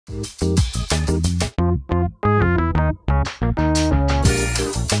My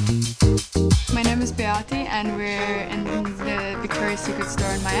name is Behati and we're in the Victoria's Secret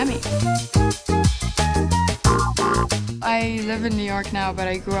store in Miami. I live in New York now, but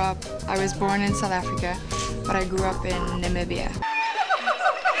I was born in South Africa, but I grew up in Namibia.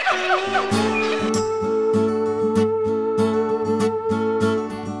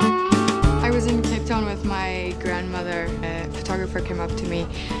 I was in Cape Town with my grandmother. A photographer came up to me,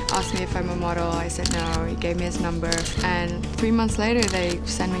 asked me if I'm a model. I said no, he gave me his number. And 3 months later, they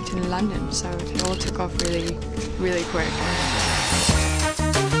sent me to London, so it all took off really, really quick.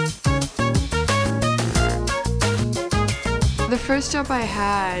 The first job I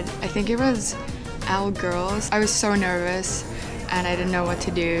had, I think it was Al Girls. I was so nervous and I didn't know what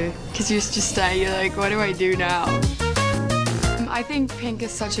to do because you're just you're like, what do I do now? I think pink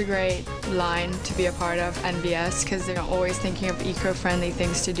is such a great line to be a part of NBS because they're always thinking of eco-friendly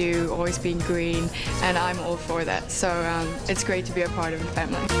things to do, always being green, and I'm all for that. So it's great to be a part of the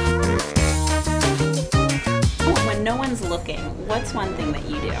family. When no one's looking, what's one thing that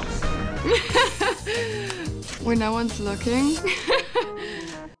you do? When no one's looking?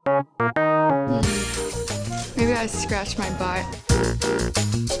 Maybe I scratch my butt.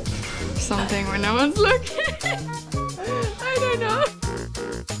 Something when no one's looking. I don't know.